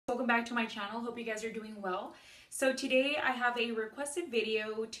welcome back to my channel. Hope you guys are doing well. So today I have a requested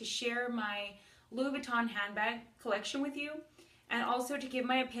video to share my Louis Vuitton handbag collection with you, and also to give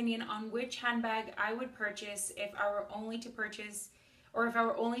my opinion on which handbag I would purchase if I were only to purchase, or if I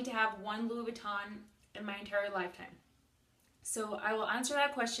were only to have one Louis Vuitton in my entire lifetime. So I will answer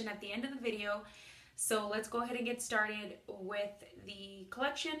that question at the end of the video. So let's go ahead and get started with the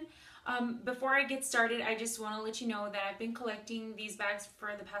collection. Before I get started, I just want to let you know that I've been collecting these bags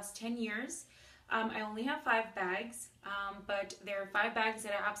for the past 10 years. I only have 5 bags, but there are 5 bags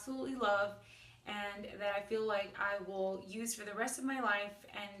that I absolutely love and that I feel like I will use for the rest of my life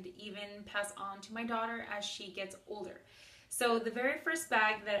and even pass on to my daughter as she gets older. So the very first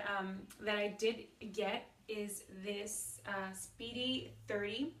bag that I did get is this Speedy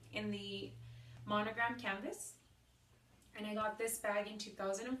 30 in the monogram canvas, and I got this bag in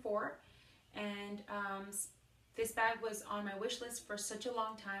 2004, and this bag was on my wish list for such a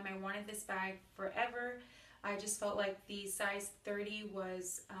long time. I wanted this bag forever. I just felt like the size 30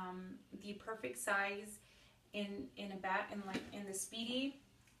 was the perfect size in a bag, in the Speedy,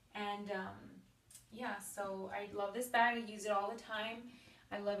 and yeah, so I love this bag. I use it all the time.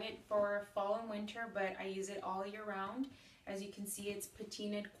 I love it for fall and winter, but I use it all year round. As you can see, it's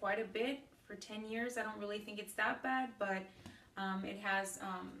patinaed quite a bit. For 10 years, I don't really think it's that bad, but it has,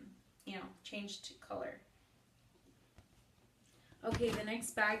 you know, changed color. Okay, the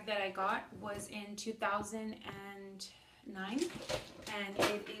next bag that I got was in 2009, and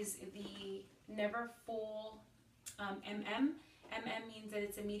it is the Never Full MM. MM means that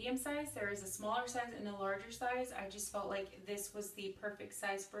it's a medium size. There is a smaller size and a larger size. I just felt like this was the perfect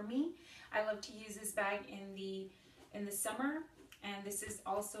size for me. I love to use this bag in the summer, and this is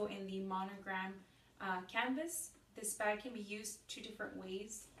also in the monogram canvas. This bag can be used 2 different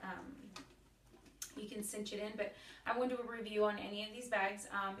ways. You can cinch it in, but I won't do a review on any of these bags.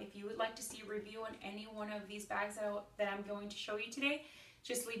 If you would like to see a review on any one of these bags that I'm going to show you today,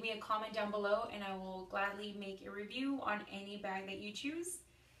 just leave me a comment down below and I will gladly make a review on any bag that you choose.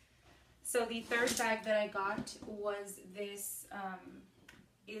 So the third bag that I got was this,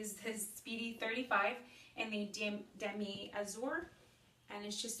 is this Speedy 35 in the Demi Azur, and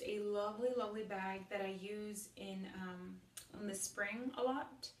it's just a lovely, lovely bag that I use in the spring a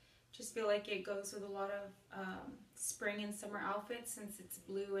lot. Just feel like it goes with a lot of spring and summer outfits since it's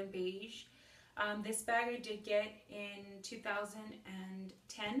blue and beige. This bag I did get in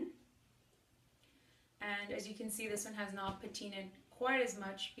 2010, and as you can see, this one has not patinaed quite as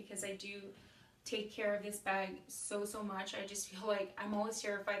much because I do take care of this bag so much. I just feel like I'm always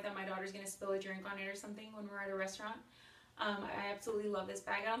terrified that my daughter's going to spill a drink on it or something when we're at a restaurant. I absolutely love this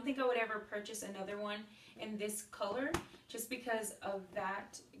bag. I don't think I would ever purchase another one in this color just because of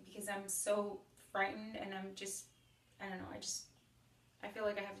that, because I'm so frightened and I'm just, I don't know, I feel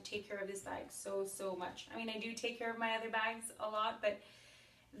like I have to take care of this bag so much. I mean, I do take care of my other bags a lot, but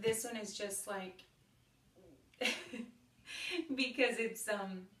this one is just like because it's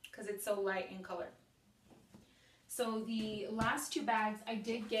so light in color. So the last 2 bags I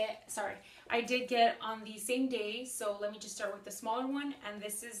did get on the same day. So let me just start with the smaller one, and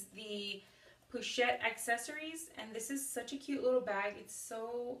this is the Pochette Accessories, and this is such a cute little bag. It's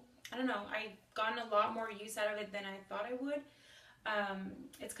so, I don't know, I've gotten a lot more use out of it than I thought I would.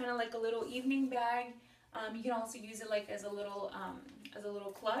 It's kind of like a little evening bag. You can also use it like as a little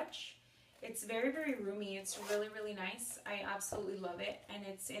clutch. It's very roomy. It's really nice. I absolutely love it, and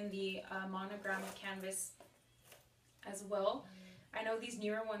it's in the monogram canvas as well. I know these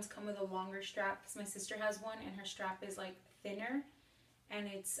newer ones come with a longer strap because my sister has one and her strap is like thinner and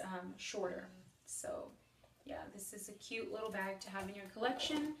it's shorter. So yeah, this is a cute little bag to have in your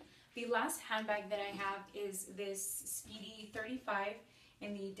collection. The last handbag that I have is this Speedy 35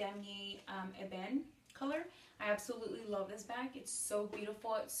 in the Damier Ebene color. I absolutely love this bag. It's so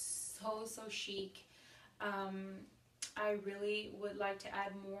beautiful. It's so chic. I really would like to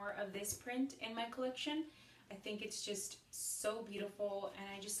add more of this print in my collection. I think it's just so beautiful, and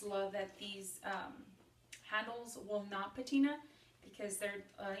I just love that these handles will not patina because they're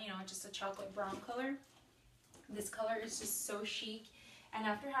you know, just a chocolate brown color. This color is just so chic. And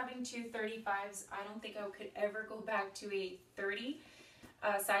after having 2 35s, I don't think I could ever go back to a 30,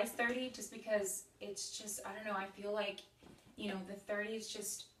 size 30, just because it's just, I don't know, I feel like, you know, the 30 is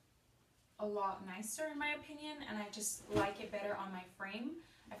just a lot nicer in my opinion, and I just like it better on my frame.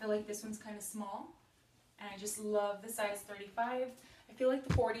 I feel like this one's kind of small, and I just love the size 35. I feel like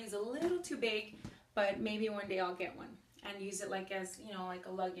the 40 is a little too big, but maybe one day I'll get one and use it like as, you know, like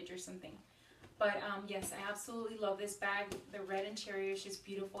a luggage or something. But yes, I absolutely love this bag. The red interior is just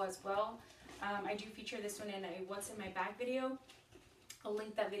beautiful as well. I do feature this one in a what's in my bag video. I'll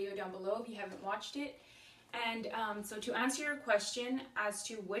link that video down below if you haven't watched it. And so to answer your question as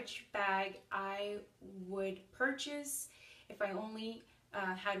to which bag I would purchase if I only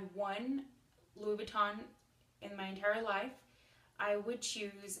had one Louis Vuitton in my entire life, I would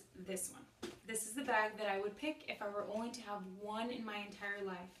choose this one. This is the bag that I would pick if I were only to have one in my entire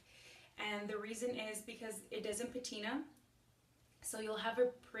life. And the reason is because it doesn't patina, so you'll have a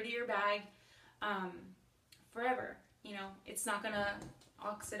prettier bag forever. You know, it's not gonna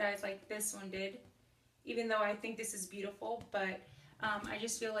oxidize like this one did, even though I think this is beautiful, but I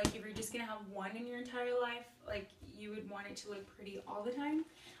just feel like if you're just gonna have one in your entire life, like, you would want it to look pretty all the time.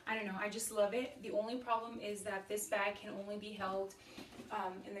 I don't know, I just love it. The only problem is that this bag can only be held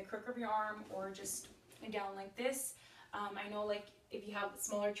in the crook of your arm or just down like this. I know, like, if you have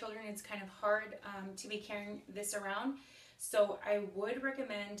smaller children, it's kind of hard to be carrying this around. So I would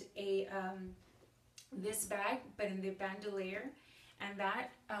recommend this bag, but in the bandolier, and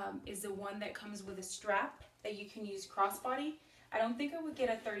that is the one that comes with a strap that you can use crossbody. I don't think I would get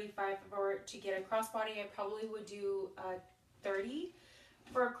a 35 or to get a crossbody. I probably would do a 30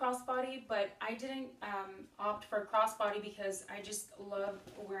 for a crossbody, but I didn't opt for a crossbody because I just love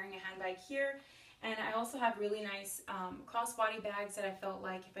wearing a handbag here. And I also have really nice crossbody bags that I felt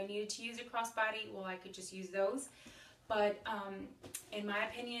like if I needed to use a crossbody, well, I could just use those. But in my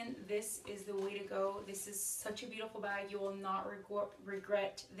opinion, this is the way to go. This is such a beautiful bag. You will not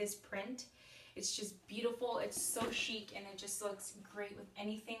regret this print. It's just beautiful. It's so chic, and it just looks great with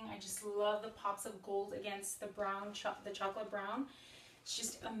anything. I just love the pops of gold against the brown, the chocolate brown. It's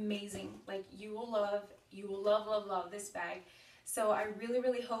just amazing. Like, you will love, love this bag. So I really,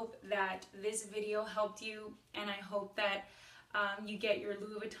 really hope that this video helped you, and I hope that you get your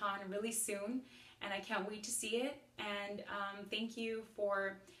Louis Vuitton really soon, and I can't wait to see it. And thank you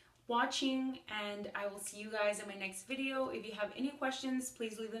for watching, and I will see you guys in my next video. If you have any questions,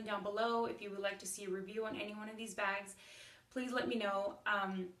 please leave them down below. If you would like to see a review on any one of these bags, please let me know.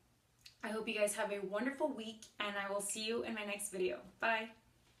 I hope you guys have a wonderful week, and I will see you in my next video. Bye!